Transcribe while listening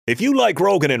If you like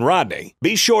Rogan and Rodney,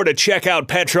 be sure to check out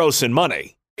Petros and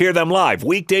Money. Hear them live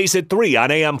weekdays at 3 on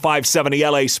AM 570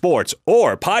 LA Sports,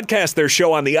 or podcast their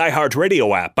show on the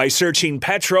iHeartRadio app by searching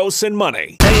Petros and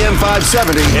Money. AM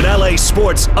 570. An LA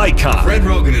sports icon. Fred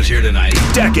Rogan is here tonight.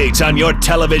 Decades on your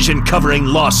television covering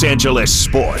Los Angeles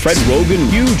sports. Fred Rogan,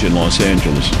 huge in Los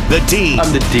Angeles. The Dean.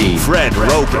 I'm the Dean. Fred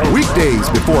Rogan. Weekdays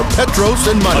before Petros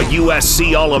and A Money.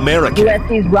 USC All-American.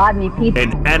 USC's Rodney Peete.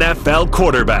 An NFL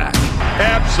quarterback.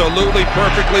 Absolutely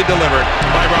perfectly delivered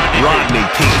by Rodney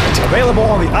Peete. Available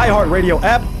on the iHeartRadio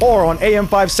app or on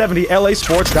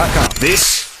AM570LAsports.com.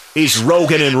 This is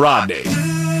Rogan and Rodney.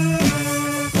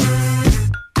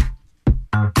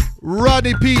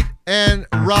 Rodney Peete and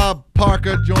Rob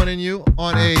Parker joining you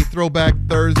on a Throwback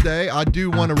Thursday. I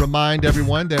do want to remind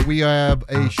everyone that we have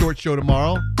a short show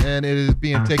tomorrow, and it is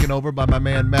being taken over by my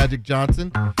man Magic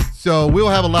Johnson. So we'll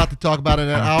have a lot to talk about in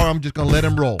that hour. I'm just going to let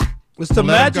him roll. It's the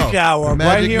Magic Hour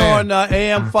right here on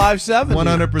AM 570.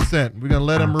 100%. We're going to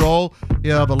let him roll.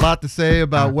 He'll have a lot to say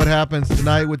about what happens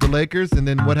tonight with the Lakers and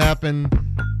then what happened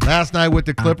last night with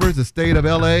the Clippers, the state of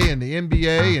L.A. and the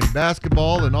NBA and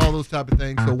basketball and all those type of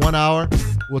things. So 1 hour,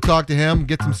 we'll talk to him,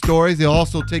 get some stories. He'll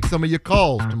also take some of your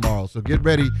calls tomorrow. So get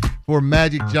ready for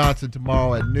Magic Johnson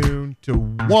tomorrow at noon to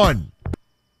 1.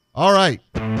 All right.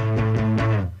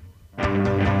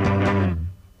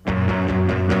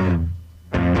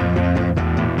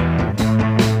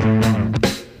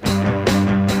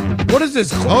 What is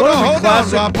this? Hold on,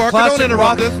 Rob Parker. Don't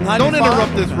interrupt this. Don't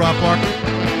interrupt this, Rob Parker.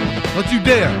 Don't you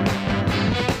dare.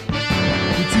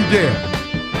 Don't you dare.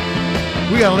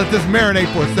 We got to let this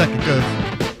marinate for a second because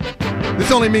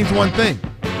this only means one thing.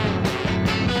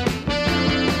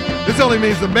 This only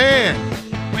means the man.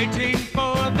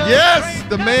 Yes,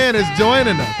 the man is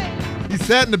joining us. He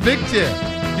sat in the big chair.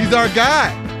 He's our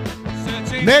guy.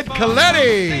 Ned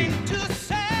Colletti.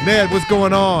 Ned, what's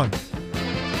going on?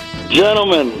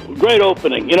 Gentlemen, great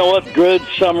opening. You know what? Good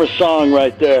summer song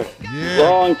right there. Yeah.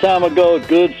 Long time ago,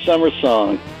 good summer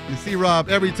song. You see, Rob,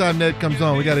 every time Ned comes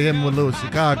on, we got to hit him with a little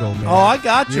Chicago, man. Oh, I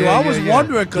got you. Yeah, I was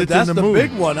wondering because that's the mood.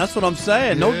 big one. That's what I'm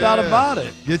saying. No doubt about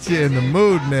it. Get you in the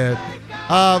mood, Ned.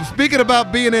 Speaking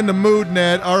about being in the mood,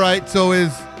 Ned, all right, so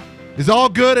is all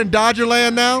good in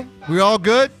Dodgerland now? We all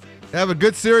good? Have a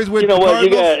good series with the Cardinals?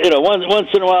 You got, once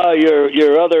in a while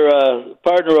your other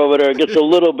partner over there gets a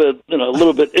little bit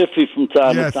iffy from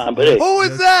time to time. But hey. Who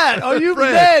is that? Are you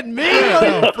Fred? Me?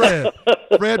 No, Fred.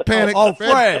 Fred panics. Oh,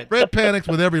 Fred. Fred panics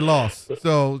with every loss.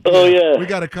 So we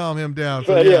got to calm him down.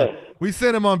 So Fred, we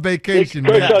sent him on vacation.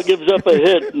 Kershaw gives up a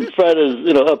hit, and Fred is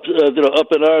up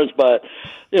in arms by it.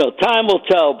 Time will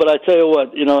tell. But I tell you what,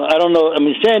 I don't know. I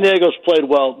mean, San Diego's played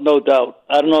well, no doubt.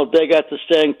 I don't know if they got the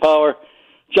staying power.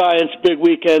 Giants, big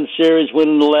weekend series,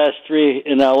 winning the last 3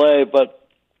 in L.A. But,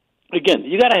 again,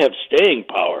 you got to have staying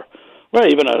power.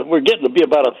 We're getting to be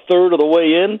about a third of the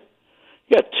way in.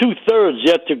 You got 2/3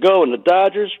 yet to go. And the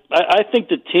Dodgers, I think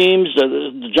the teams,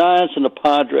 the Giants and the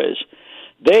Padres,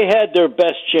 they had their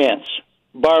best chance,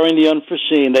 barring the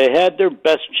unforeseen. They had their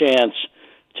best chance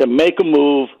to make a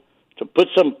move, to put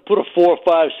a 4,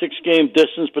 5, 6 game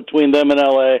distance between them and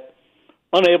L.A.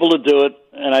 Unable to do it.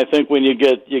 And I think when you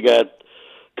got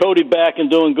Cody back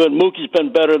and doing good. Mookie's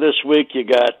been better this week. You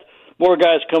got more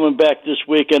guys coming back this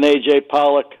week, and A.J.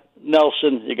 Pollock,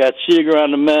 Nelson. You got Seager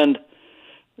on the mend.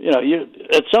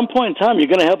 At some point in time, you're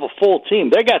going to have a full team.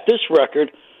 They got this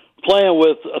record playing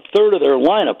with a third of their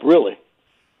lineup, really.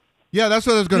 Yeah, that's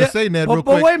what I was going to say, Ned. Real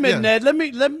quick. But wait a minute, Ned. Let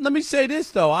me say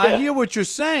this though. I hear what you're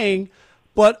saying,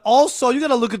 but also you got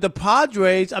to look at the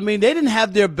Padres. I mean, they didn't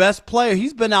have their best player.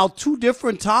 He's been out 2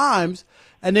 different times.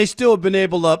 And they still have been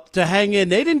able to hang in.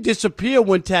 They didn't disappear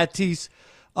when Tatis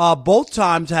both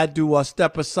times had to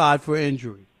step aside for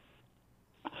injury.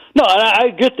 No, I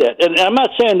get that. And I'm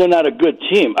not saying they're not a good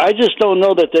team. I just don't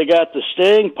know that they got the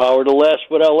staying power to last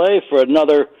with L.A. for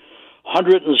another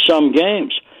 100 and some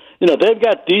games. They've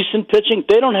got decent pitching.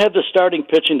 They don't have the starting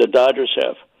pitching the Dodgers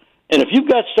have. And if you've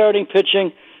got starting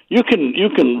pitching, you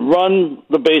can run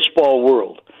the baseball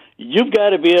world. You've got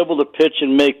to be able to pitch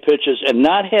and make pitches and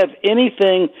not have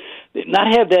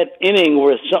that inning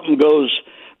where something goes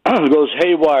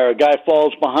haywire. A guy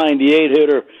falls behind the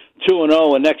 8-hitter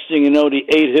 2-0, and next thing you know, the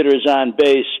 8-hitter's on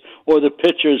base or the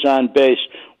pitcher's on base.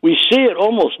 We see it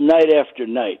almost night after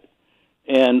night.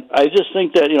 And I just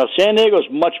think that, San Diego's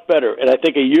much better. And I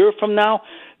think a year from now,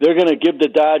 they're going to give the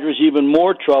Dodgers even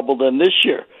more trouble than this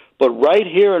year. But right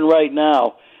here and right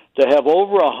now, to have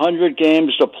over 100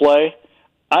 games to play,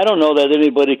 I don't know that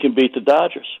anybody can beat the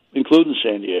Dodgers, including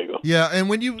San Diego. Yeah, and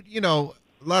when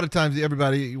a lot of times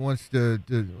everybody wants to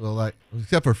well, like,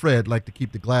 except for Fred, like to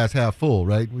keep the glass half full,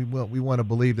 right? We want to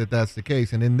believe that that's the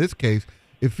case. And in this case,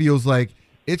 it feels like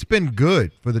it's been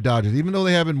good for the Dodgers, even though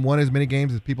they haven't won as many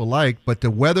games as people like. But to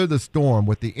weather the storm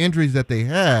with the injuries that they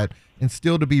had and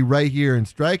still to be right here in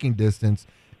striking distance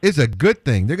is a good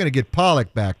thing. They're going to get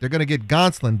Pollock back. They're going to get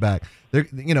Gonsolin back. They're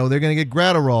going to get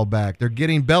Gratterall back. They're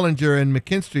getting Bellinger and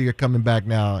McKinstry are coming back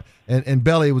now. And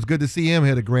Belly, it was good to see him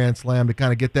hit a grand slam to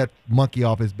kind of get that monkey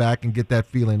off his back and get that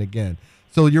feeling again.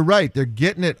 So you're right. They're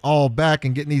getting it all back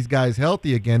and getting these guys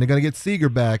healthy again. They're going to get Seager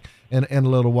back in a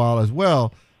little while as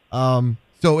well.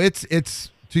 So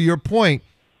it's to your point,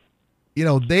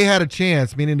 they had a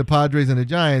chance, meaning the Padres and the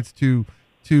Giants, to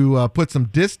put some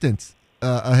distance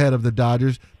ahead of the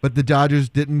Dodgers, but the Dodgers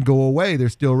didn't go away. They're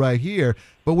still right here.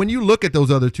 But when you look at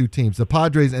those other two teams, the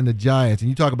Padres and the Giants, and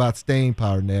you talk about staying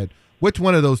power, Ned, which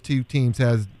one of those two teams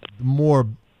has more,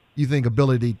 you think,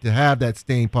 ability to have that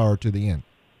staying power to the end?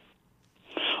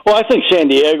 Well, I think San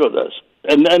Diego does.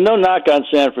 And no knock on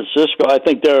San Francisco. I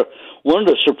think they're one of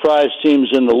the surprise teams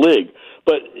in the league.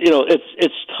 But,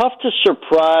 it's tough to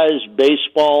surprise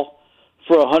baseball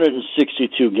for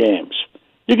 162 games.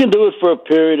 You can do it for a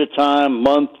period of time,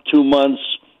 month, 2 months,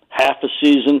 half a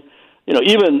season,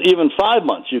 even 5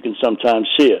 months you can sometimes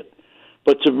see it.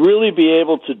 But to really be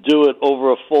able to do it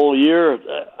over a full year,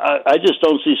 I just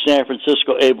don't see San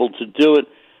Francisco able to do it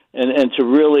and to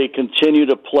really continue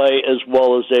to play as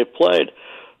well as they've played.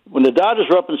 When the Dodgers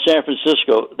were up in San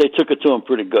Francisco, they took it to them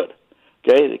pretty good.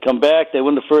 Okay, they come back, they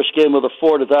win the first game of the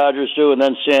four, the Dodgers do, and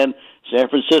then San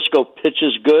Francisco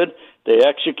pitches good, they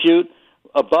execute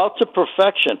about to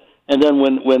perfection, and then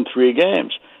win 3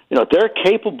 games. They're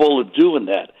capable of doing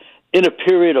that in a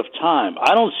period of time.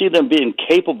 I don't see them being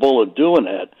capable of doing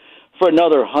that for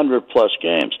another 100-plus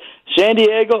games. San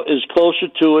Diego is closer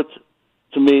to it,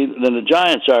 to me, than the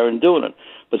Giants are in doing it.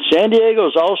 But San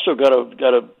Diego's also got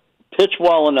to pitch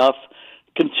well enough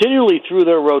continually through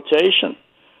their rotation.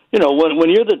 When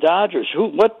you're the Dodgers,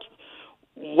 what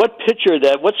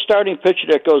starting pitcher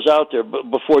that goes out there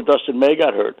before Dustin May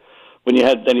got hurt? You've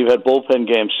had bullpen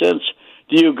games since.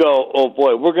 Do you go, oh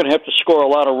boy, we're going to have to score a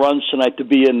lot of runs tonight to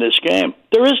be in this game?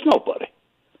 There is nobody.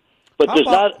 But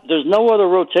there's no other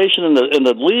rotation in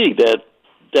the league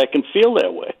that can feel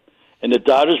that way. And the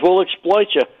Dodgers will exploit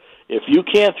you. If you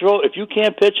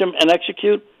can't pitch them and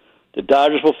execute, the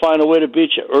Dodgers will find a way to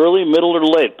beat you early, middle, or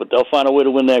late, but they'll find a way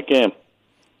to win that game.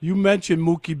 You mentioned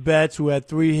Mookie Betts, who had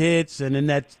 3 hits, and in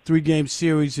that 3-game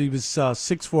series, he was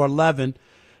 6 for 11.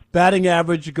 Batting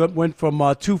average went from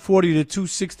 240 to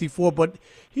 264, but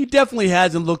he definitely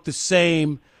hasn't looked the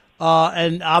same,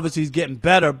 and obviously he's getting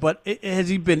better. But has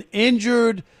he been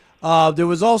injured? There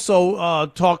was also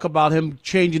talk about him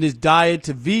changing his diet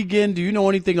to vegan. Do you know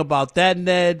anything about that,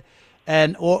 Ned?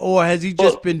 And or has he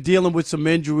just been dealing with some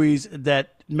injuries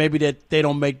that they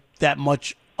don't make that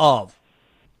much of?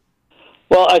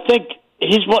 Well, I think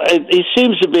he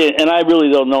seems to be, and I really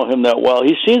don't know him that well,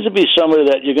 he seems to be somebody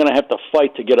that you're going to have to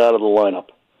fight to get out of the lineup.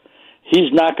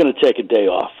 He's not going to take a day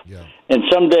off. Yeah. And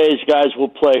some days guys will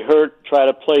play hurt, try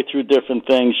to play through different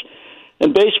things.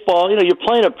 In baseball, you're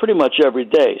playing it pretty much every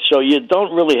day, so you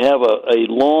don't really have a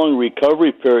long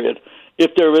recovery period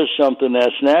if there is something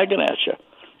that's nagging at you.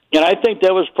 And I think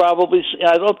that was probably,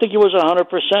 I don't think he was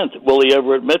 100%. Will he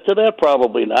ever admit to that?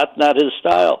 Probably not. Not his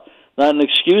style. Not an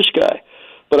excuse guy.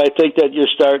 But I think that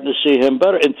you're starting to see him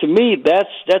better. And to me,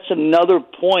 that's another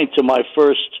point to my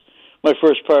first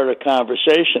part of the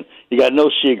conversation. You got no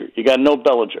Seager. You got no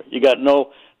Bellinger. You got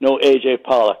no A.J.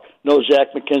 Pollock. No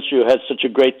Zach McKinstry, who had such a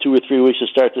great 2 or 3 weeks to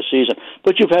start the season.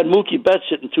 But you've had Mookie Betts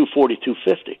hitting 240,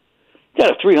 250. You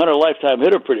got a 300 lifetime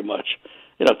hitter pretty much.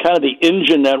 Kind of the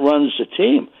engine that runs the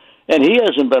team. And he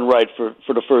hasn't been right for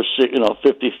the first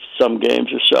 50-some games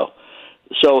or so.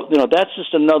 So, that's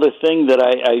just another thing that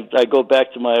I go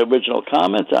back to my original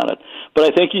comment on it. But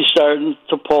I think he's starting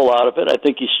to pull out of it. I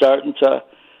think he's starting to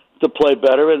play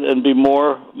better and be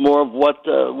more of what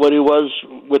he was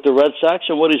with the Red Sox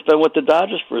and what he's been with the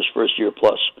Dodgers for his first year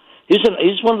plus. He's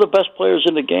one of the best players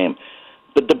in the game.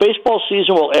 But the baseball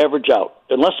season will average out.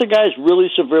 Unless the guy's really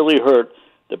severely hurt,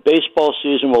 the baseball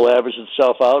season will average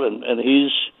itself out, and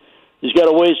he's got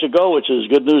a ways to go, which is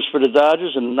good news for the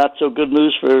Dodgers and not so good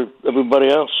news for everybody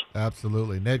else.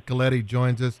 Absolutely. Ned Colletti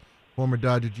joins us, former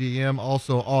Dodger GM,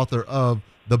 also author of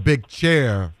The Big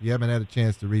Chair. If you haven't had a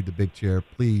chance to read The Big Chair,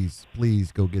 please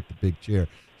go get The Big Chair.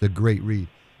 It's a great read.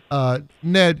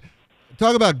 Ned,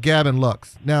 talk about Gavin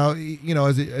Lux. Now,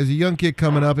 as a young kid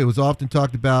coming up, it was often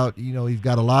talked about, he's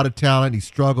got a lot of talent. He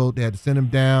struggled. They had to send him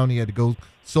down. He had to go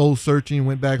soul searching,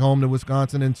 went back home to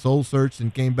Wisconsin and soul searched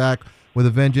and came back with a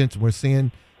vengeance. We're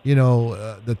seeing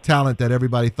the talent that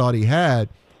everybody thought he had.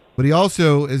 But he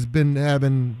also has been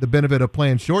having the benefit of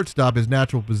playing shortstop, his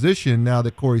natural position, now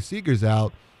that Corey Seager's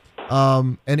out.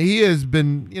 And he has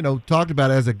been, talked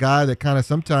about as a guy that kind of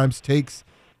sometimes takes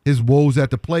his woes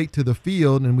at the plate to the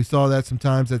field, and we saw that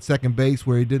sometimes at second base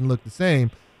where he didn't look the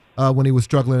same when he was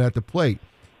struggling at the plate.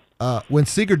 When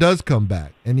Seager does come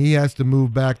back and he has to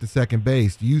move back to second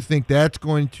base, do you think that's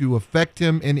going to affect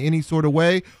him in any sort of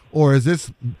way, or is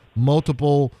this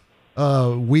multiple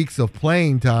weeks of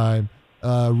playing time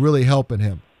really helping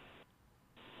him?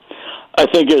 I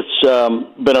think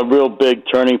it's been a real big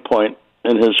turning point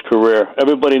in his career.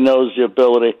 Everybody knows the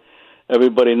ability.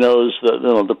 Everybody knows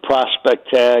the prospect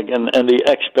tag and the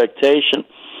expectation.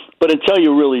 But until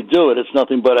you really do it, it's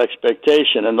nothing but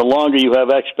expectation. And the longer you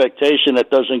have expectation that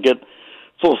doesn't get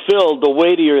fulfilled, the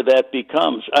weightier that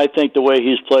becomes. I think the way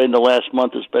he's played in the last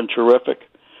month has been terrific.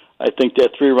 I think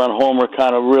that 3-run homer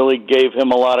kind of really gave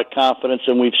him a lot of confidence,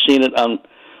 and we've seen it on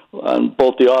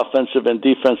both the offensive and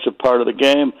defensive part of the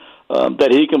game.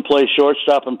 That he can play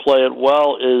shortstop and play it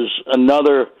well is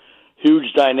another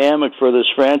huge dynamic for this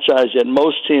franchise that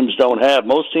most teams don't have.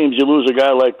 Most teams, you lose a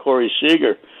guy like Corey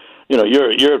Seager,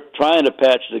 you're trying to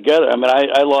patch it together. I mean,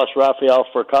 I lost Rafael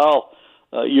Furcal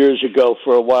years ago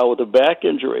for a while with a back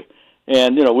injury.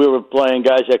 And, we were playing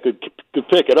guys that could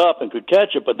pick it up and could catch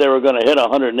it, but they were going to hit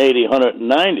 180,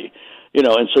 190,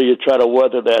 and so you try to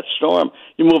weather that storm.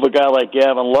 You move a guy like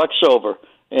Gavin Lux over,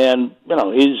 and,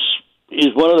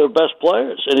 he's one of their best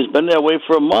players, and he's been that way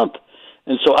for a month.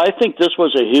 And so I think this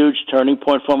was a huge turning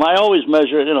point for him. I always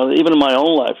measure it, even in my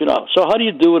own life, So how do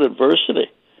you do with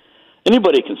adversity?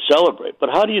 Anybody can celebrate, but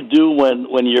how do you do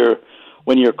when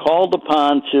you're called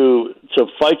upon to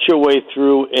fight your way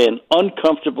through an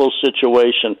uncomfortable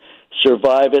situation,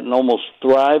 survive it, and almost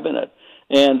thrive in it?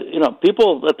 And,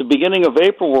 people at the beginning of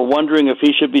April were wondering if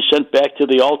he should be sent back to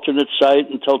the alternate site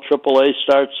until AAA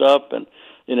starts up, and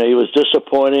he was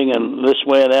disappointing and this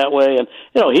way and that way. And,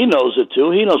 he knows it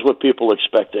too. He knows what people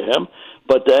expect of him.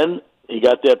 But then he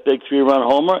got that big 3-run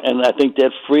homer, and I think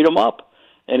that freed him up.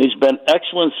 And he's been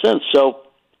excellent since. So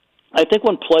I think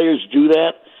when players do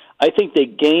that, I think they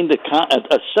gained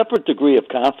a separate degree of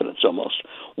confidence almost.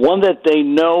 One that they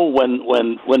know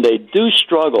when they do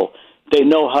struggle, they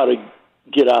know how to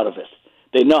get out of it.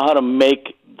 They know how to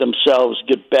make themselves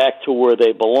get back to where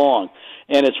they belong.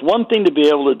 And it's one thing to be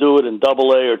able to do it in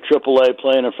AA or AAA,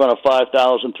 playing in front of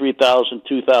 5,000, 3,000,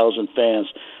 2,000 fans.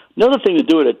 Another thing to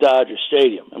do it at Dodger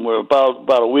Stadium, and we're about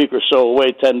a week or so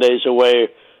away, 10 days away,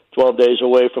 12 days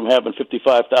away from having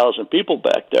 55,000 people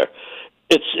back there.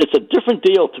 It's a different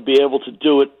deal to be able to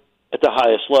do it at the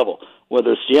highest level,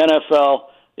 whether it's the NFL,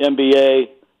 the NBA,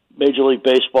 Major League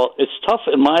Baseball. It's tough,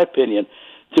 in my opinion,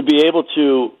 to be able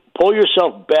to pull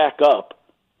yourself back up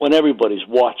when everybody's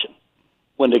watching,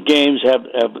 when the games have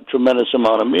a tremendous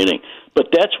amount of meaning. But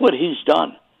that's what he's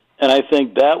done. And I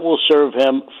think that will serve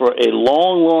him for a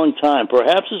long, long time,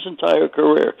 perhaps his entire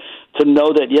career, to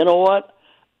know that, you know what,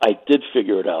 I did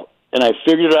figure it out. And I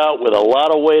figured it out with a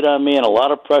lot of weight on me and a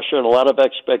lot of pressure and a lot of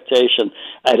expectation.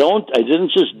 I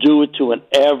didn't just do it to an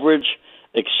average,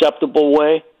 acceptable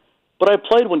way, but I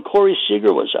played when Corey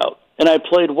Seager was out, and I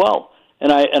played well.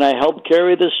 And I helped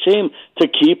carry this team to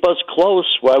keep us close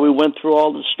while we went through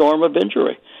all the storm of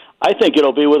injury. I think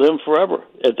it'll be with him forever.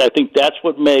 I think that's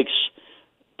what makes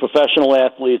professional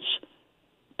athletes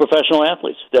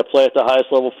that play at the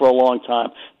highest level for a long time,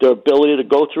 their ability to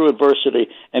go through adversity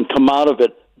and come out of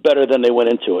it better than they went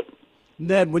into it.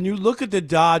 Ned, when you look at the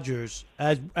Dodgers,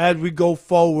 as we go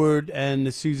forward and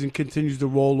the season continues to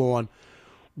roll on,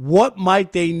 what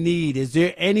might they need? Is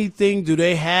there anything? Do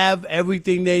they have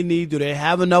everything they need? Do they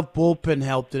have enough bullpen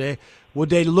help? Would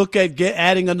they look at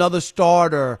adding another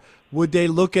starter? Would they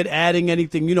look at adding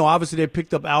anything? Obviously they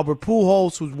picked up Albert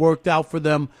Pujols, who's worked out for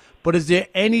them. But is there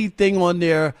anything on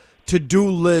their to-do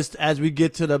list as we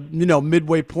get to the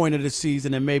midway point of the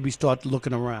season and maybe start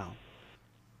looking around?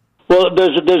 Well,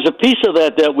 there's a piece of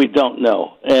that we don't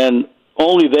know, and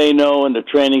only they know, and the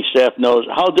training staff knows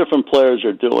how different players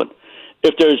are doing.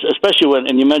 If there's, especially when,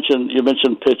 and you mentioned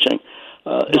pitching,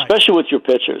 right, especially with your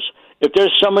pitchers. If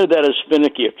there's somebody that is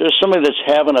finicky, if there's somebody that's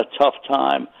having a tough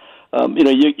time,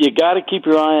 you got to keep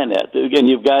your eye on that. Again,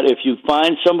 if you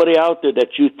find somebody out there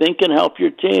that you think can help your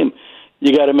team,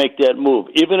 you got to make that move,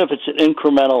 even if it's an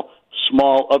incremental,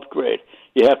 small upgrade.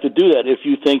 You have to do that if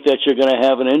you think that you're going to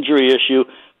have an injury issue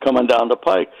coming down the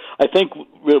pike. I think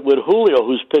with Julio,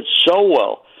 who's pitched so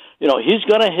well, he's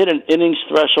going to hit an innings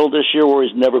threshold this year where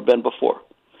he's never been before.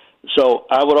 So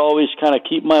I would always kind of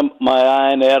keep my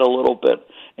eye on that a little bit.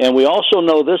 And we also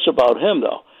know this about him,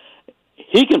 though.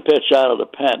 He can pitch out of the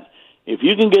pen. If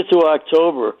you can get to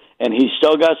October and he's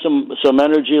still got some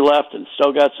energy left and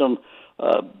still got some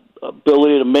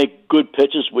ability to make good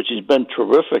pitches, which he's been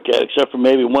terrific at, except for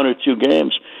maybe one or two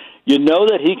games, you know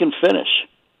that he can finish.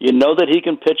 You know that he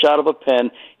can pitch out of a pen.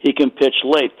 He can pitch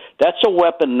late. That's a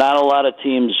weapon not a lot of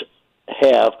teams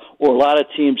have, or a lot of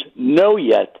teams know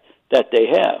yet that they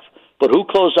have. But who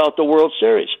closed out the World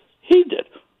Series? He did.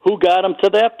 Who got him to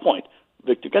that point?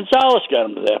 Victor Gonzalez got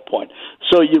him to that point.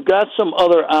 So you've got some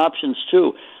other options,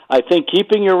 too. I think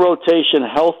keeping your rotation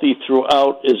healthy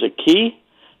throughout is a key,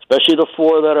 especially the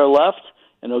four that are left.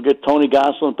 And they'll get Tony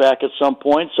Gonsolin back at some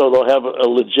point, so they'll have a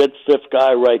legit fifth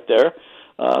guy right there.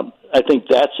 I think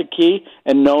that's a key,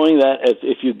 and knowing that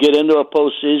if you get into a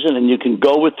postseason and you can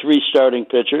go with three starting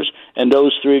pitchers, and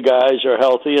those three guys are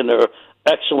healthy and they're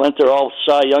excellent, they're all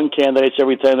Cy Young candidates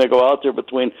every time they go out there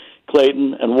between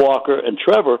Clayton and Walker and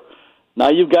Trevor. Now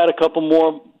you've got a couple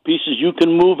more pieces you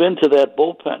can move into that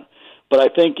bullpen. But I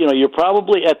think, you're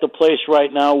probably at the place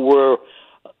right now where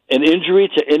an injury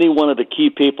to any one of the key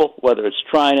people, whether it's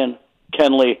Trinan,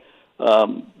 Kenley,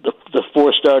 the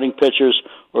four starting pitchers,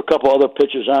 or a couple other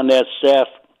pitchers on that staff,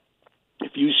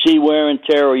 if you see wear and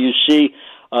tear or you see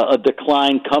a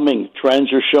decline coming,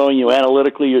 trends are showing you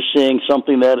analytically, you're seeing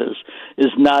something that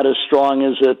is not as strong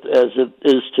as it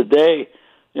is today,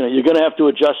 you're going to have to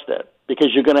adjust that because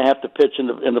you're going to have to pitch in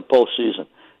the postseason.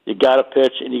 You got to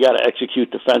pitch and you got to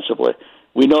execute defensively.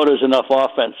 We know there's enough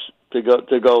offense to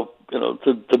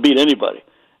beat anybody,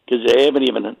 because they haven't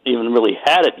even really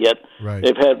had it yet. Right.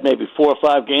 They've had maybe 4 or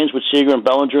 5 games with Seager and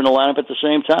Bellinger in the lineup at the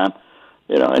same time.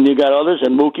 And you got others,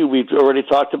 and Mookie we've already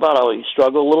talked about how he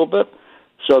struggled a little bit.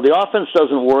 So the offense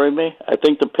doesn't worry me. I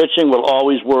think the pitching will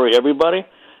always worry everybody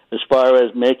as far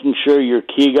as making sure your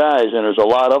key guys, and there's a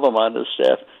lot of them on this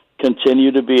staff,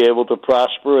 continue to be able to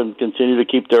prosper and continue to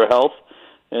keep their health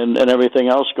and everything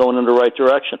else going in the right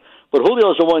direction. But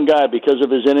Julio's the one guy, because of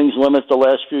his innings limits the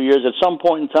last few years, at some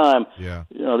point in time,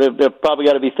 they've probably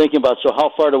got to be thinking about, so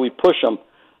how far do we push him,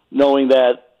 knowing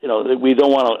that, that we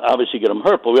don't want to obviously get him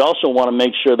hurt, but we also want to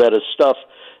make sure that his stuff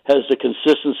has the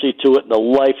consistency to it and the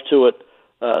life to it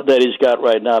that he's got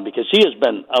right now, because he has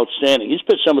been outstanding. He's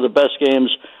pitched some of the best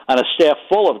games on a staff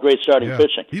full of great starting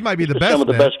pitching. He might be the best. Some of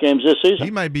the best games this season.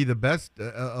 He might be the best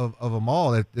of them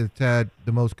all that's had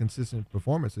the most consistent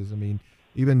performances. I mean,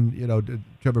 even,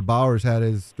 Trevor Bauer's had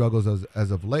his struggles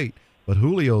as of late, but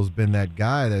Julio's been that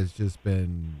guy that's just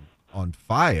been on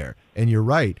fire. And you're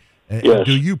right. Yes.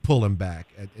 Do you pull him back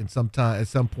at some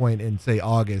point in, say,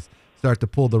 August, start to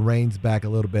pull the reins back a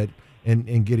little bit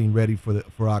and getting ready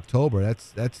for October?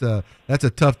 That's a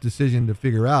tough decision to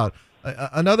figure out.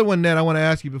 Another one, Ned, I want to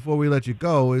ask you before we let you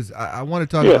go is I want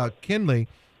to talk about Kenley.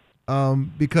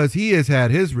 Because he has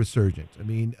had his resurgence. I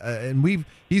mean, and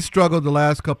he's struggled the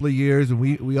last couple of years, and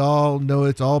we all know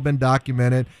it's all been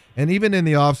documented. And even in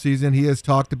the offseason, he has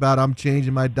talked about, I'm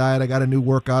changing my diet, I got a new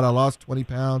workout, I lost 20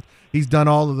 pounds. He's done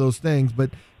all of those things,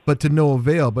 but to no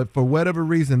avail. But for whatever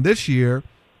reason, this year,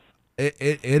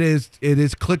 it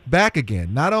is clicked back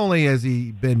again. Not only has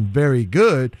he been very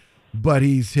good, but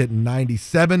he's hitting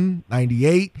 97,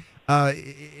 98.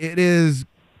 It is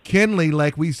Kenley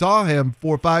like we saw him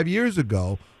 4 or 5 years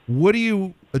ago. What do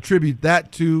you attribute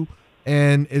that to?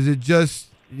 And is it just,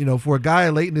 for a guy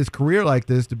late in his career like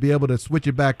this to be able to switch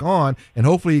it back on, and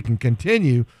hopefully he can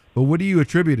continue, but what do you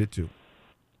attribute it to?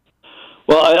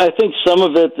 Well, I think some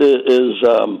of it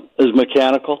is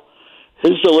mechanical.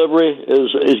 His delivery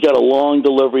he's got a long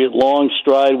delivery, long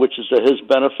stride, which is to his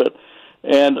benefit.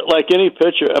 And like any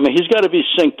pitcher, I mean, he's got to be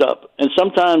synced up. And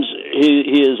sometimes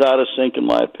he is out of sync, in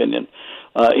my opinion.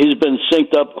 He's been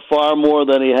synced up far more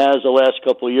than he has the last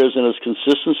couple of years in his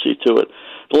consistency to it.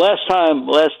 The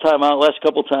last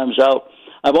couple times out,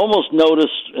 I've almost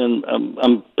noticed, and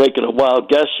I'm taking a wild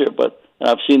guess here, but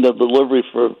I've seen the delivery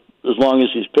for as long as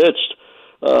he's pitched.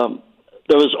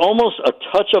 There was almost a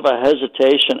touch of a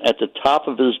hesitation at the top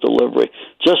of his delivery,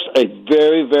 just a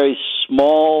very, very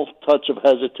small touch of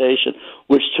hesitation,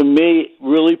 which to me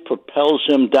really propels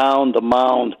him down the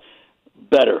mound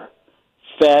better,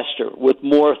 faster, with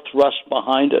more thrust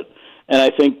behind it. And I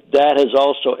think that has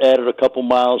also added a couple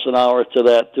miles an hour to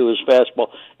his fastball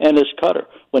and his cutter.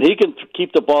 When he can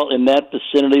keep the ball in that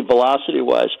vicinity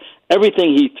velocity-wise,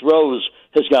 everything he throws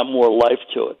has got more life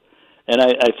to it. And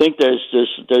I think there's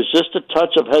just a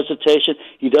touch of hesitation.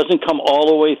 He doesn't come all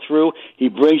the way through. He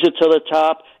brings it to the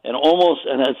top, and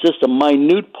it's just a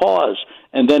minute pause,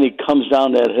 and then he comes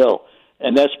down that hill.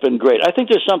 And that's been great. I think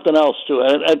there's something else, too.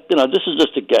 This is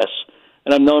just a guess.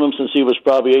 And I've known him since he was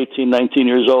probably 18, 19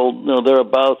 years old,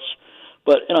 thereabouts.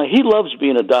 But, he loves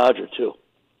being a Dodger, too.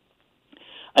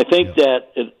 I think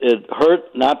that it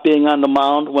hurt not being on the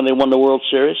mound when they won the World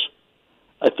Series.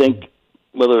 I think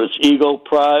whether it's ego,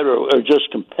 pride, or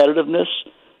just competitiveness,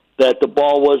 that the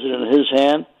ball wasn't in his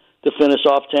hand to finish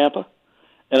off Tampa.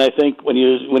 And I think when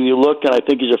you look, and I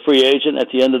think he's a free agent at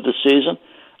the end of the season,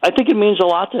 I think it means a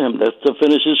lot to him to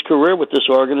finish his career with this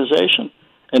organization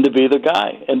and to be the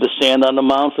guy and to stand on the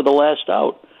mound for the last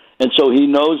out. And so he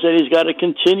knows that he's got to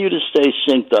continue to stay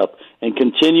synced up and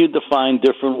continue to find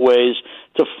different ways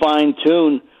to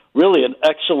fine-tune really an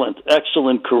excellent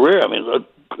career. I mean, a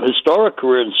historic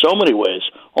career in so many ways,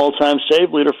 all-time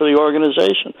save leader for the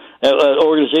organization,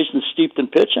 organization steeped in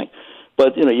pitching.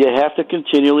 But, you have to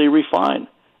continually refine.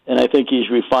 And I think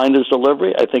he's refined his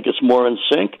delivery. I think it's more in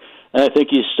sync. And I think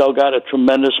he's still got a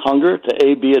tremendous hunger to,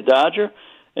 A, be a Dodger,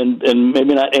 and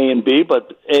maybe not A and B,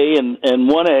 but A and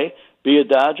 1A, be a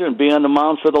Dodger and be on the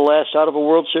mound for the last out of a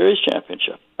World Series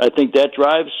championship. I think that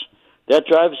drives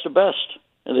the best.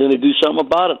 And then they do something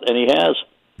about it, and he has.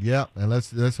 Yeah, and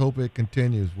let's hope it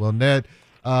continues. Well, Ned,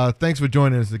 thanks for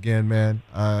joining us again, man.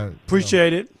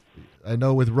 Appreciate it. I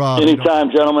know with Rob.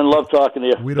 Anytime, gentlemen. Love talking to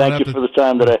you. Thank you for the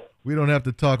time today. We don't have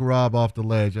to talk Rob off the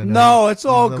ledge. I know. No, it's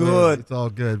all good. It's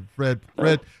all good.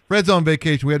 Fred's on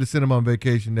vacation. We had to send him on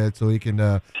vacation, Ned, so he can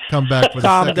come back for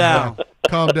the second half.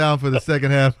 Calm down for the second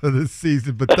half of the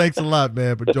season. But thanks a lot,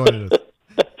 man, for joining us.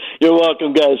 You're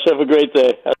welcome, guys. Have a great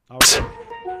day.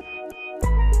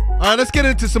 All right, let's get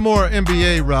into some more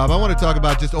NBA, Rob. I want to talk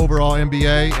about just overall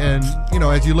NBA. And,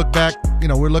 as you look back,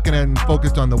 we're looking at and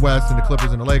focused on the West and the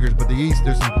Clippers and the Lakers. But the East,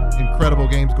 there's some incredible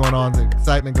games going on, the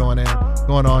excitement going on.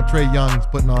 Trae Young's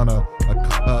putting on a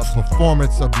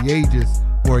performance of the ages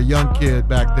for a young kid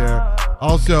back there.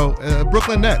 Also,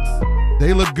 Brooklyn Nets.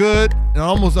 They look good and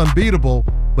almost unbeatable,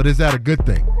 but is that a good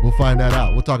thing? We'll find that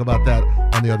out. We'll talk about that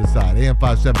on the other side. AM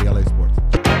 570 LA Sports.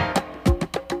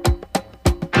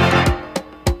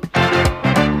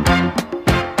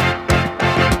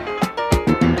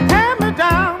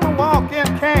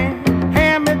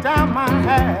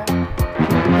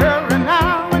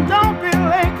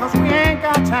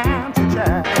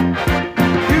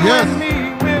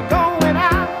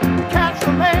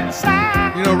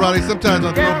 Roddy, sometimes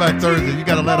on Throwback Thursday, you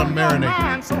got to let them marinate.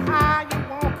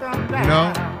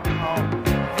 Yeah.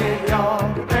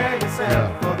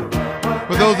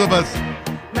 For those of us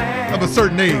of a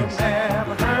certain age,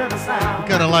 we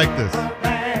kind of like this.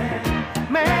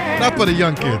 Not for the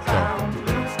young kids, though.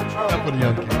 Not for the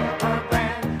young kids.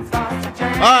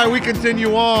 All right, we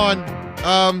continue on.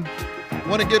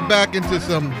 Want to get back into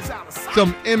some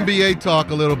NBA talk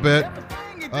a little bit.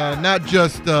 Not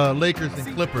just Lakers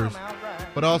and Clippers,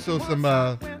 but also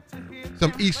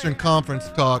some Eastern Conference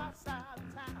talk.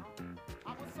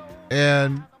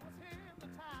 And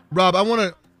Rob, I want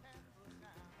to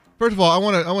first of all, I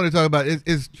want to talk about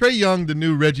is Trae Young the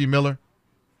new Reggie Miller?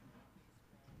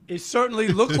 It certainly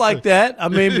looked like that. I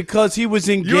mean, because he was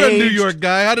engaged. You're a New York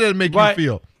guy. How did that make you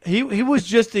feel? He was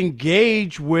just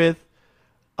engaged with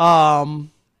the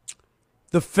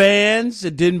fans.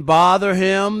 It didn't bother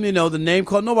him. The name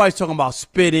call. Nobody's talking about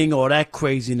spitting or that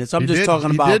craziness. I'm just talking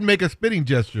about. He did make a spitting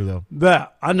gesture, though. Yeah,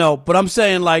 I know. But I'm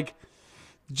saying,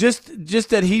 just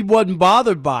that he wasn't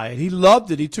bothered by it. He loved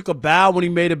it. He took a bow when he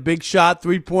made a big shot,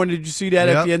 3-pointer. Did you see that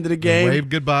at the end of the game? Wave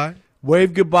goodbye.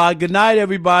 Wave goodbye. Good night,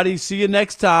 everybody. See you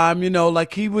next time.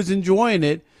 He was enjoying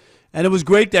it. And it was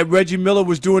great that Reggie Miller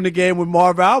was doing the game with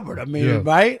Marv Albert. I mean,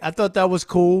 right? I thought that was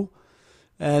cool.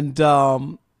 And,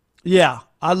 yeah,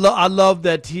 I love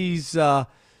that he's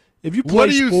if you play What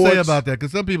do you sports, say about that?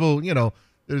 Because some people,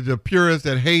 there's the purists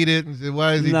that hate it and say,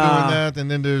 why is he doing that? And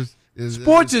then there's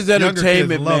sports is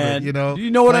entertainment, man. It,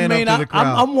 you know what I mean?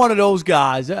 I'm one of those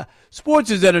guys.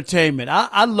 Sports is entertainment.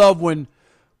 I love when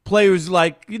players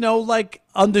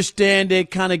understand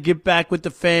it, kind of get back with the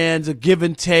fans, a give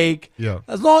and take. Yeah.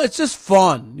 As long it's just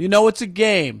fun. It's a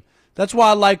game. That's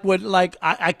why I like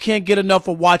I can't get enough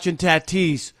of watching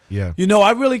Tatis. Yeah.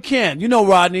 I really can.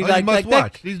 Rodney,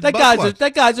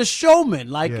 that guy's a showman.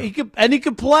 He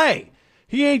could play.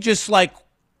 He ain't just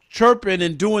chirping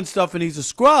and doing stuff and he's a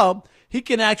scrub. He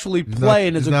can actually play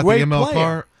and is a great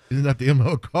player. Isn't that the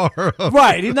ML car?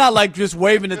 Right. He's not just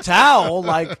waving a towel,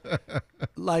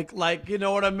 you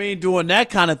know what I mean, doing that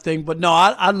kind of thing. But no,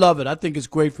 I love it. I think it's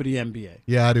great for the NBA.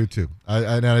 Yeah, I do too.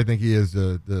 I think he is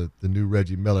the new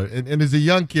Reggie Miller. And as a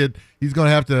young kid, he's going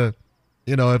to have to,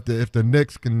 if the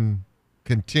Knicks can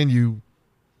continue,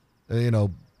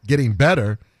 getting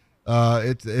better,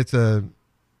 it's a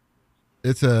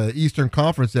Eastern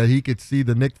Conference that he could see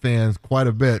the Knicks fans quite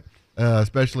a bit.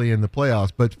 Especially in the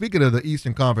playoffs. But speaking of the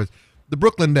Eastern Conference, the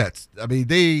Brooklyn Nets, I mean,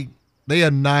 they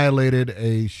annihilated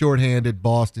a shorthanded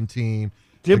Boston team.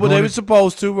 Did what they were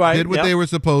supposed to, right? Did what they were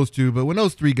supposed to. But when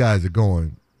those three guys are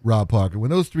going, Rob Parker, when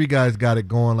those three guys got it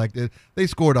going like this, they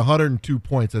scored 102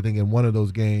 points, I think, in one of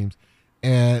those games.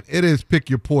 And it is pick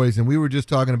your poison. We were just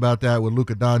talking about that with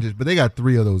Luka Doncic, but they got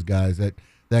three of those guys that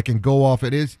can go off.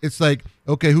 It's like,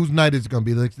 okay, whose night is it going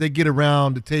to be? Like, they get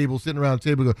around the table, sitting around the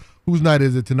table, go, whose night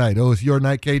is it tonight? Oh, it's your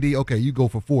night, KD? Okay, you go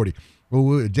for 40.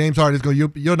 Well, James Harden is going,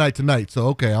 your night tonight, so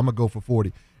okay, I'm going to go for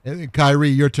 40. And then Kyrie,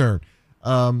 your turn.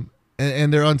 And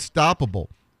they're unstoppable.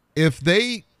 If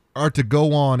they are to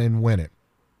go on and win it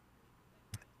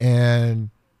and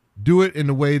do it in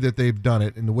the way that they've done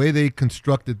it, in the way they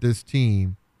constructed this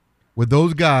team, with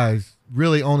those guys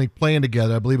really only playing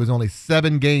together, I believe it was only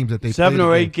 7 games that they played. 7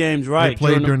 or 8 games, right. They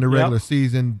played during the regular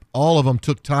season. All of them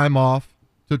took time off,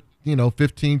 took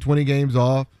 15, 20 games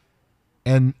off,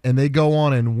 and they go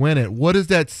on and win it. What does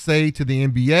that say to the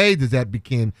NBA?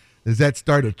 Does that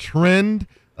start a trend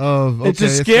of, okay, it's a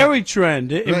scary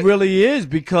trend. It really is,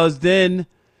 because then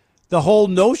the whole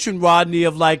notion, Rodney,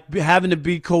 of like having to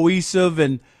be cohesive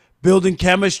and building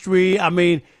chemistry, I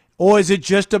mean, or is it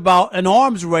just about an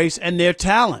arms race and their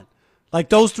talent? Like,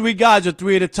 those three guys are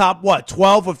 3 of the top,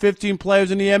 12 or 15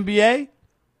 players in the NBA?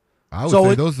 I would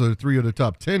say those are 3 of the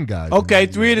top 10 guys. Okay,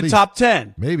 3 of the top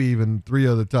 10. Maybe even 3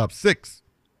 of the top 6.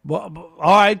 Well,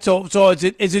 all right, so is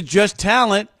it just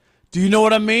talent? Do you know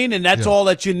what I mean? And that's all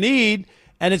that you need.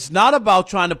 And it's not about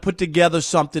trying to put together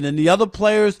something. And the other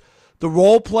players, the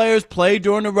role players, played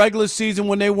during the regular season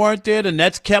when they weren't there. The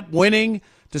Nets kept winning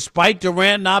despite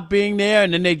Durant not being there,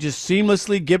 and then they just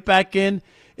seamlessly get back in.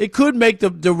 It could make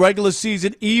the regular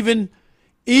season even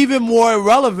more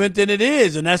irrelevant than it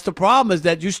is. And that's the problem, is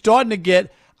that you're starting to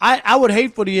get – I would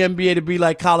hate for the NBA to be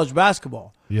like college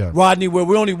basketball, Rodney, where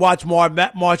we only watch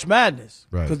March Madness.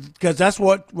 Right. Because that's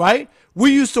what – right?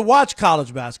 We used to watch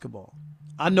college basketball.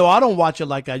 I know I don't watch it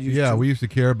like I used to. Yeah, we used to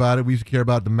care about it. We used to care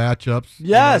about the matchups.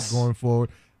 Yes. Going forward.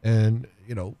 And,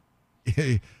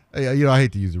 I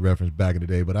hate to use the reference back in the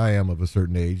day, but I am of a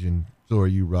certain age, and so are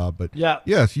you, Rob. But,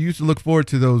 yes, you used to look forward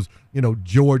to those,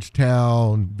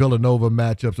 Georgetown, Villanova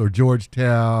matchups, or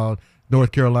Georgetown,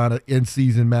 North Carolina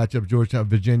in-season matchups, Georgetown,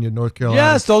 Virginia, North Carolina.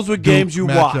 Yes, those were games you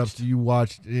watched. You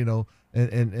watched,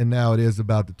 and now it is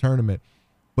about the tournament.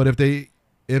 But if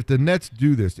the Nets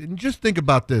do this, and just think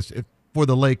about this, for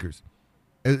the Lakers,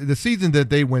 the season that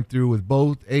they went through with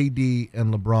both AD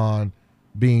and LeBron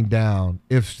being down,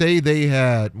 if, say, they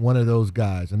had one of those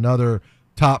guys, another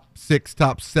top 6,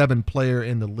 top 7 player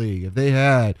in the league, if they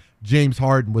had James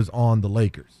Harden was on the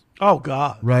Lakers. Oh,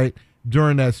 God. Right?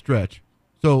 During that stretch.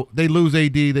 So they lose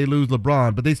AD, they lose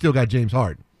LeBron, but they still got James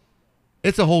Harden.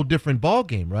 It's a whole different ball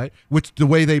game, right? Which the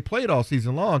way they played all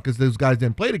season long, because those guys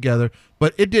didn't play together,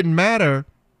 but it didn't matter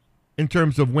in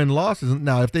terms of win-losses.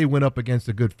 Now, if they went up against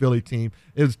a good Philly team,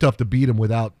 it was tough to beat them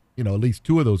without, at least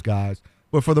 2 of those guys.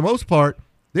 But for the most part,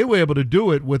 they were able to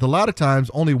do it with a lot of times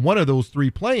only one of those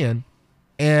 3 playing,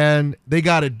 and they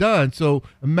got it done. So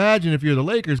imagine if you're the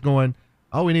Lakers going,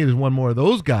 all we need is one more of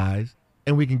those guys,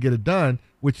 and we can get it done,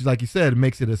 which is, like you said,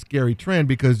 makes it a scary trend,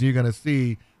 because you're going to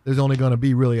see there's only going to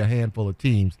be really a handful of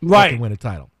teams that can win a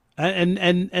title.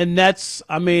 And that's,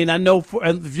 I mean, I know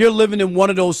if you're living in one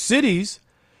of those cities,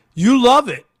 you love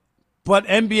it. But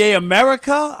NBA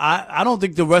America, I don't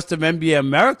think the rest of NBA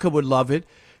America would love it,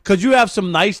 because you have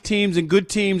some nice teams and good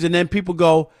teams, and then people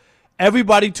go,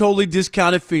 everybody totally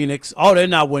discounted Phoenix. Oh, they're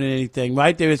not winning anything,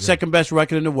 right? They're the second best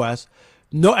record in the West.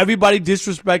 No, everybody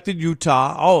disrespected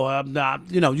Utah. Oh, I'm not,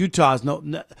 Utah's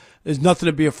there's nothing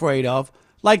to be afraid of.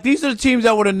 Like, these are the teams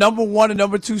that were the number 1 and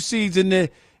number 2 seeds in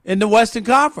the Western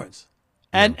Conference.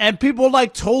 And people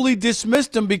totally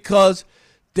dismissed them because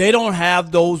they don't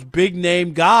have those big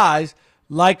name guys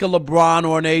like a LeBron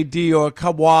or an AD or a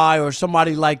Kawhi or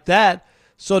somebody like that.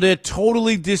 So they're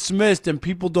totally dismissed, and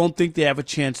people don't think they have a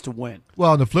chance to win.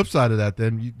 Well, on the flip side of that,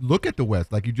 then, you look at the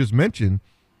West, like you just mentioned.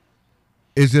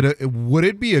 Would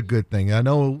it be a good thing? I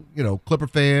know, Clipper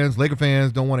fans, Laker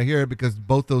fans don't want to hear it, because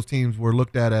both those teams were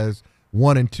looked at as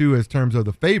 1 and 2 as terms of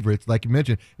the favorites. Like you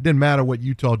mentioned, it didn't matter what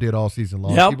Utah did all season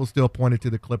long. People still pointed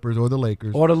to the Clippers or the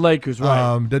Lakers.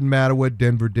 Right. Didn't matter what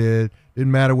Denver did.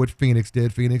 Didn't matter what Phoenix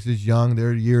did. Phoenix is young.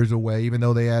 They're years away. Even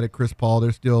though they added Chris Paul,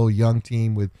 they're still a young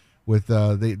team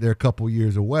they're a couple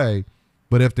years away.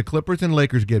 But if the Clippers and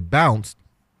Lakers get bounced,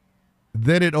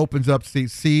 then it opens up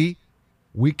see,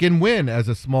 we can win as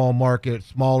a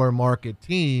smaller market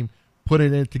team,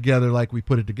 putting it together like we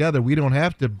put it together. We don't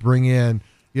have to bring in,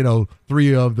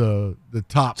 3 of the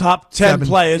top 10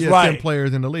 players, right? 10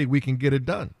 players in the league. We can get it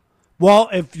done. Well,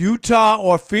 if Utah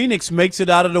or Phoenix makes it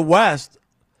out of the West,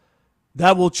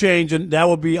 that will change, and that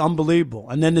will be unbelievable.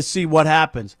 And then to see what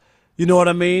happens. You know what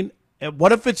I mean?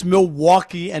 What if it's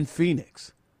Milwaukee and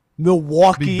Phoenix?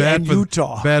 Milwaukee and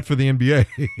Utah. Bad for the NBA.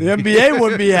 The NBA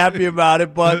wouldn't be happy about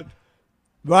it, but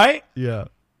right? Yeah.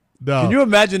 No. Can you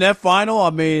imagine that final? I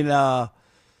mean, I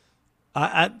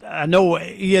know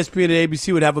ESPN and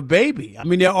ABC would have a baby. I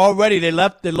mean,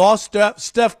 they lost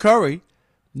Steph Curry,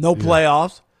 no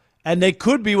playoffs, and they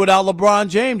could be without LeBron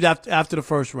James after the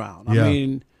first round. I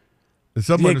mean,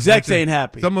 the execs ain't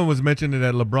happy. Someone was mentioning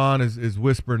that LeBron is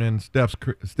whispering in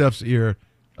Steph's ear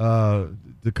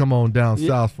to come on down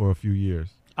south for a few years.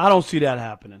 I don't see that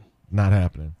happening. Not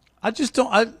happening. I just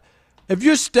don't. If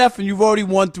you're Steph and you've already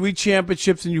won 3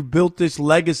 championships and you built this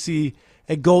legacy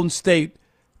at Golden State,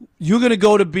 you're going to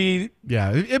go to be.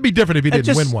 Yeah, it'd be different if he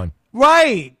didn't win one.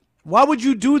 Right. Why would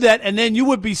you do that? And then you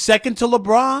would be second to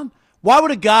LeBron? Why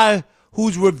would a guy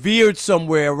who's revered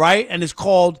somewhere, right, and is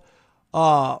called,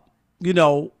 one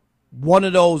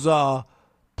of those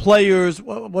players,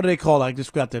 what do they call it? I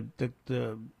just got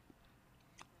the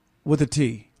with a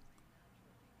T.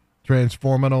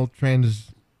 Generational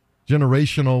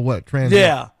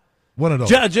what? One of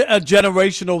those. A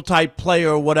generational type player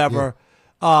or whatever.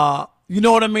 Yeah. You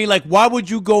know what I mean? Like, why would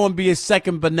you go and be a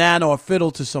second banana or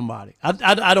fiddle to somebody?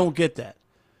 I don't get that.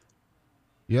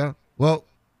 Yeah. Well,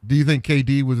 do you think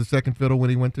KD was a second fiddle when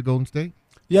he went to Golden State?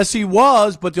 Yes, he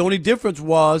was, but the only difference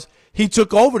was he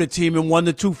took over the team and won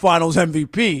the 2 finals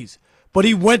MVPs. But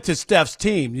he went to Steph's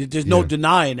team. There's no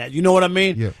denying that. You know what I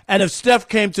mean? Yeah. And if Steph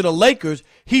came to the Lakers,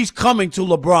 he's coming to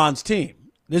LeBron's team.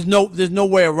 There's no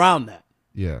way around that.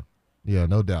 Yeah. Yeah,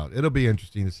 no doubt. It'll be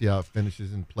interesting to see how it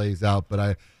finishes and plays out, but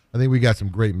I think we got some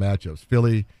great matchups.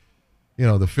 Philly,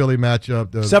 the Philly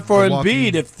matchup. Except for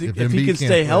Embiid, if he can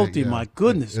stay healthy, my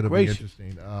goodness it'll gracious. Be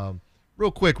interesting.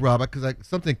 Real quick, Rob, because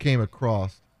something came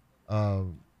across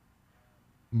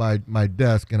my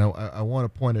desk, and I want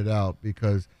to point it out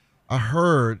because I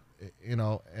heard,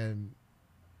 and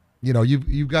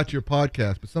you've got your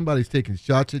podcast, but somebody's taking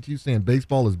shots at you saying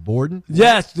baseball is boring.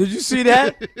 Yes, did you see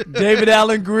that? David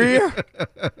Allen Greer.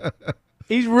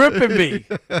 He's ripping me.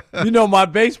 My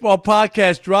baseball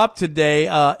podcast dropped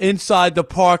today, Inside the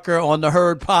Parker on the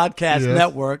Herd Podcast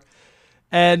Network.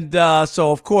 And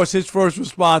so, of course, his first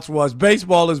response was,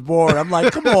 baseball is boring. I'm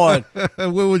like, come on.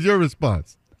 What was your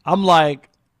response? I'm like,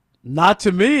 not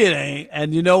to me it ain't.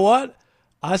 And you know what?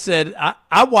 I said,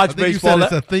 I watch baseball. You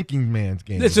said it's a thinking man's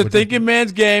game. It's a thinking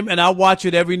man's game, and I watch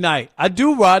it every night. I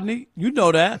do, Rodney. You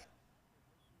know that.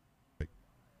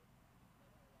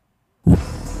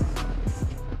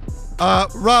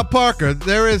 Rob Parker,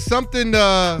 there is something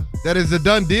that is a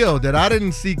done deal that I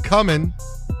didn't see coming,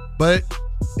 but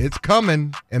it's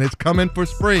coming, and it's coming for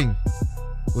spring.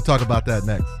 We'll talk about that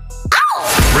next.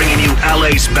 Bringing you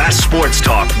LA's best sports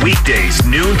talk weekdays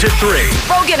noon to 3.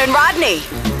 Rogan and Rodney.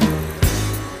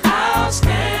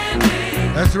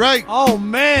 That's right. Oh,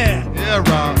 man. Yeah,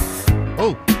 Rob.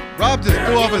 Oh, Rob just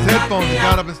threw off his headphones and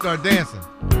got up and started dancing.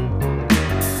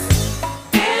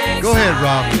 Go ahead,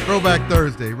 Rob. Throwback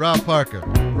Thursday. Rob Parker,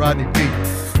 Rodney P.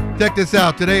 Check this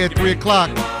out. Today at 3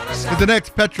 o'clock is the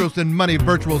next Petros and Money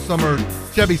virtual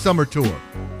Chevy Summer Tour.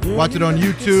 Watch it on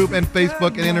YouTube and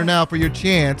Facebook and enter now for your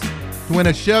chance to win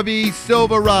a Chevy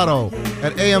Silverado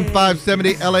at AM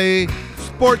 570 LA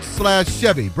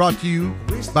Sports/Chevy. Brought to you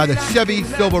by the Chevy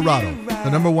Silverado,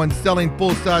 the #1 selling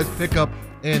full-size pickup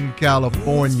in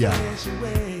California.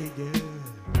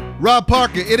 Rob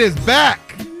Parker, it is back.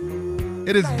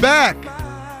 It is back.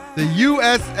 The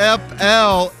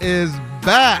USFL is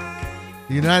back.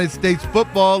 The United States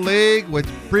Football League, which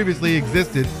previously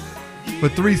existed for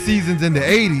 3 seasons in the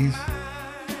 80s,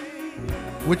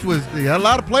 which was a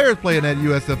lot of players playing that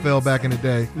USFL back in the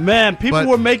day. Man, people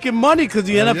were making money because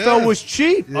the NFL was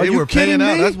cheap. Are you kidding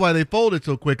me? That's why they folded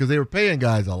so quick, because they were paying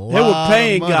guys a lot. They were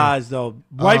paying guys, though,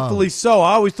 rightfully so.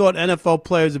 I always thought NFL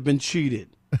players have been cheated.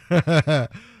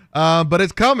 But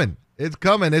it's coming. It's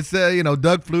coming. It's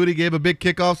Doug Flutie gave a big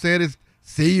kickoff saying it's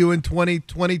see you in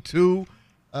 2022.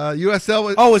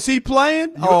 USL. Oh, is he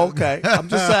playing? Oh, okay. I'm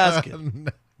just asking.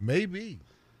 Maybe.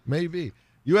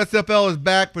 USFL is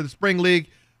back for the spring league.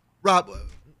 Rob,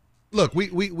 look,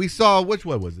 we saw which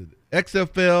one was it?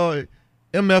 XFL,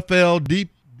 MFL,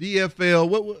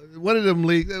 DFL. What of them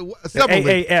leagues? Several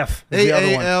AAF.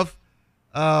 AAF.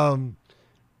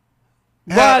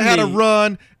 Had a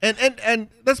run, and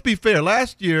let's be fair.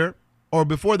 Last year or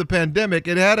before the pandemic,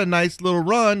 it had a nice little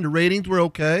run. The ratings were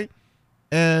okay,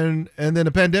 and then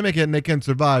the pandemic hit, and they can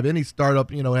survive. Any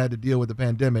startup, had to deal with the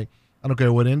pandemic. I don't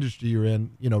care what industry you're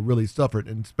in, really suffered,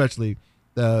 and especially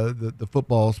the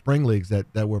football spring leagues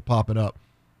that were popping up.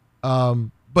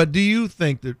 But do you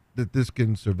think that this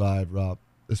can survive, Rob,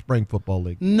 the spring football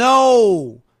league?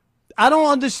 No. I don't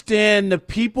understand the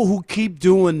people who keep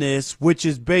doing this, which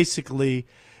is basically,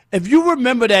 if you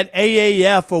remember that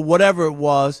AAF or whatever it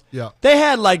was, they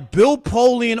had like Bill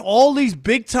Polian, all these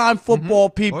big-time football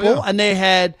people, and they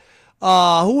had,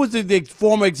 who was the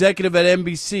former executive at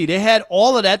NBC? They had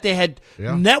all of that. They had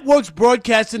networks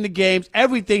broadcasting the games,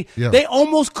 everything. They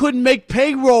almost couldn't make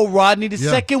payroll, Rodney, the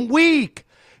second week.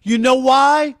 You know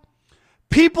why?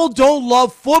 People don't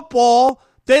love football.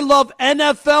 They love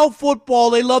NFL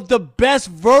football. They love the best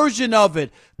version of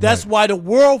it. That's why the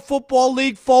World Football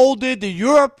League folded, the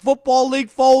Europe Football League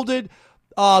folded,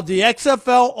 the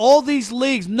XFL, all these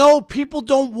leagues. No, people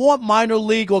don't want minor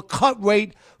league or cut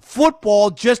rate football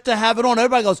just to have it on.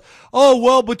 Everybody goes, oh,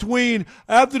 well,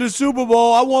 after the Super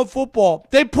Bowl, I want football.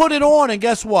 They put it on, and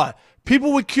guess what?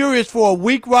 People were curious for a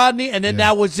week, Rodney, and then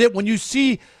that was it. When you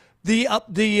see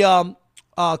the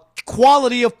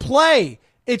quality of play,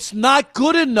 it's not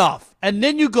good enough. And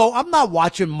then you go, I'm not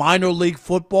watching minor league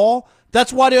football.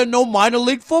 That's why there are no minor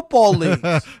league football leagues.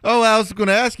 I was going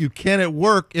to ask you, can it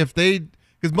work if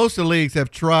because most of the leagues have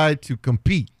tried to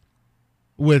compete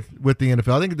with the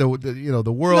NFL. I think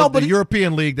the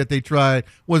European league that they tried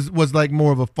was like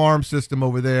more of a farm system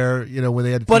over there, where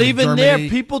they had but even Germany there,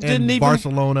 people didn't even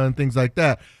Barcelona and things like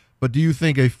that. But do you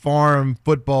think a farm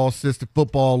football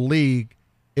league,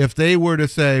 if they were to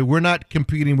say, we're not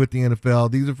competing with the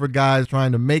NFL, these are for guys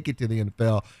trying to make it to the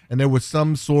NFL, and there was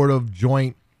some sort of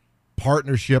joint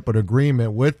partnership or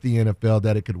agreement with the NFL,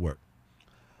 that it could work?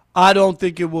 I don't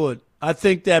think it would. I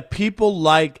think that people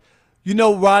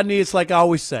Rodney, it's like I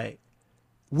always say,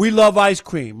 we love ice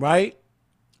cream, right?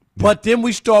 Yeah. But then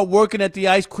we start working at the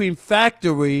ice cream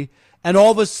factory, and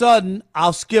all of a sudden,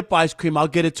 I'll skip ice cream. I'll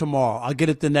get it tomorrow. I'll get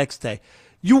it the next day.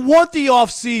 You want the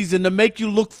off season to make you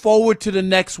look forward to the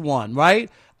next one, right?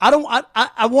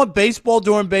 I want baseball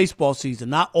during baseball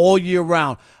season, not all year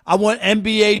round. I want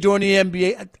NBA during the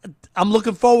NBA. I'm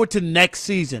looking forward to next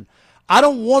season. I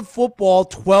don't want football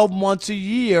 12 months a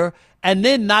year and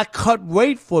then not cut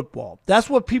rate football. That's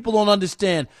what people don't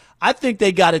understand. I think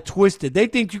they got it twisted. They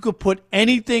think you could put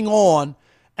anything on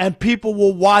and people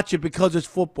will watch it because it's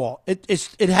football. It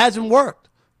hasn't worked.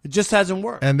 It just hasn't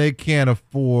worked. And they can't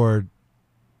afford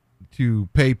to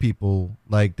pay people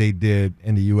like they did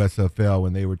in the USFL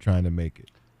when they were trying to make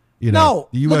it.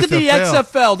 Look at the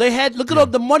XFL. Look at all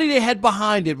the money they had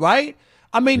behind it, right?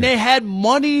 I mean, they had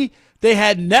money, they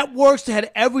had networks, they had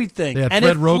everything, and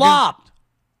it flopped.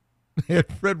 They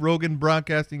had Fred Rogan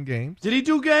broadcasting games. Did he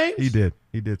do games? He did.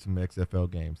 He did some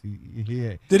XFL games.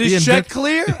 Did his check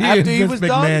clear after he was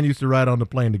done? McMahon used to ride on the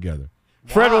plane together.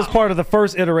 Fred was part of the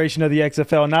first iteration of the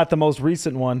XFL, not the most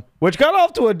recent one, which got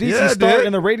off to a decent start,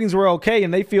 and the ratings were okay,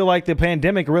 and they feel like the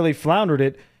pandemic really floundered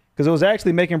it because it was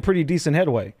actually making pretty decent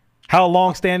headway. How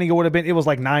long-standing it would have been, it was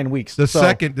like 9 weeks. The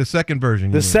second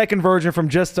version. The second version from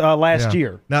just last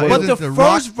year. Now, but the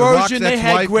first version, they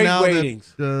had great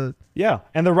ratings. And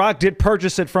The Rock did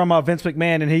purchase it from Vince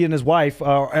McMahon, and he and his wife,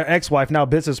 ex-wife, now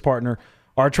business partner,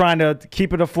 are trying to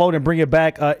keep it afloat and bring it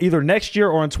back either next year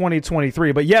or in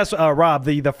 2023. But yes, Rob,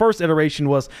 the first iteration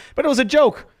but it was a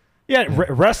joke. You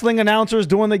had wrestling announcers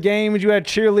doing the games. You had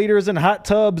cheerleaders and hot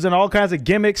tubs and all kinds of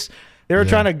gimmicks. They were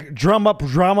trying to drum up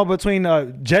drama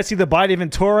between Jesse the Body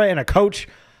Ventura and a coach.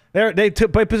 They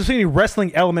took between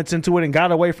wrestling elements into it and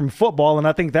got away from football, and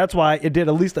I think that's why it did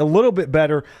at least a little bit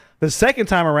better the second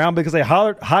time around, because they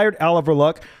hired Oliver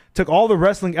Luck, took all the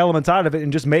wrestling elements out of it,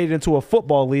 and just made it into a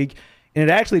football league. And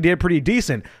it actually did pretty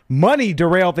decent. Money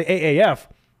derailed the AAF.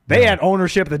 They had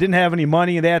ownership that didn't have any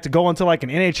money, and they had to go into like an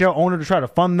NHL owner to try to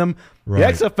fund them.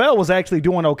 Right. The XFL was actually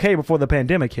doing okay before the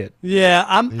pandemic hit. Yeah,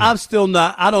 I'm still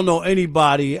not. I don't know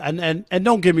anybody, and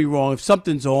don't get me wrong. If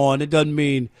something's on, it doesn't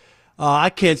mean I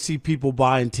can't see people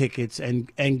buying tickets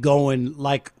and going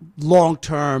like long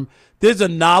term. There's a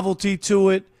novelty to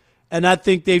it, and I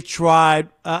think they've tried.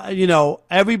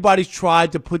 Everybody's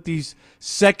tried to put these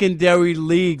secondary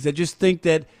leagues. I just think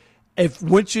that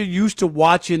once you're used to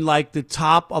watching like the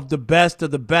top of the best,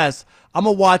 I'm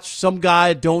gonna watch some guy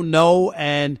I don't know,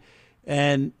 and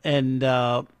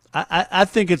I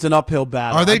think it's an uphill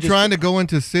battle. Are they trying to go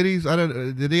into cities?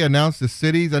 Did they announce the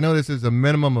cities? I know this is a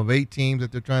minimum of 8 teams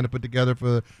that they're trying to put together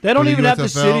for. They don't even USFL. have the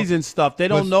cities and stuff. They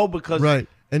don't know because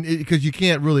and because you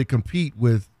can't really compete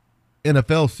with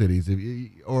NFL cities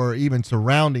or even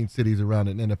surrounding cities around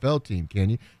an NFL team,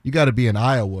 can you? You got to be in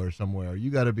Iowa or somewhere.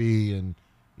 You got to be in,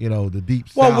 the deep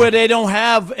south. Well, where they don't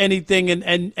have anything,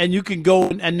 and you can go,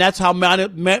 and that's how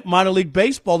minor league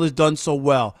baseball has done so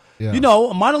well. Yeah.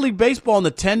 Minor league baseball and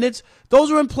attendance, those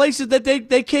are in places that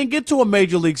they can't get to a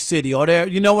major league city, or they're,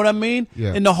 you know what I mean?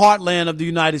 Yeah. In the heartland of the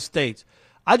United States.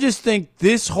 I just think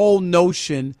this whole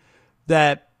notion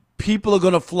that people are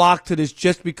going to flock to this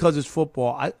just because it's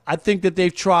football. I think that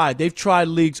they've tried. They've tried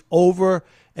leagues over.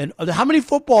 And how many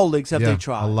football leagues have they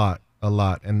tried? A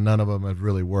lot, and none of them have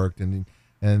really worked. And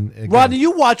again, Rodney,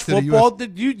 you watch football.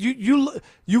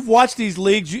 You've watched these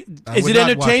leagues. Is it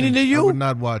entertaining to you? I would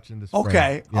not watch in the spring.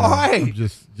 Okay, all right. I'm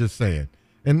just saying.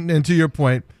 And to your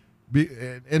point,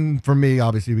 and for me,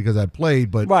 obviously, because I played,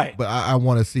 but I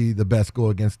want to see the best go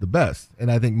against the best,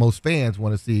 and I think most fans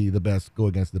want to see the best go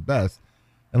against the best,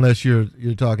 unless you're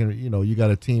talking, you got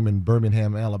a team in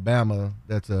Birmingham, Alabama,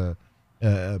 that's a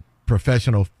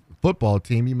professional football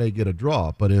team, you may get a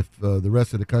draw, but if the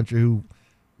rest of the country who,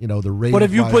 the ratings. But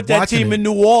if you put that team in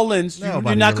New Orleans,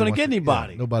 you're not going to get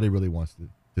anybody. Nobody really wants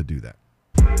to do that.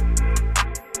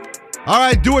 All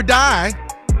right, do or die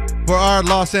for our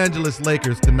Los Angeles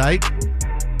Lakers tonight.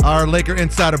 Our Laker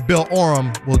insider Bill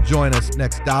Oram will join us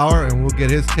next hour, and we'll get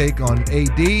his take on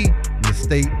AD and the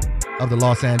state of the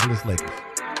Los Angeles Lakers.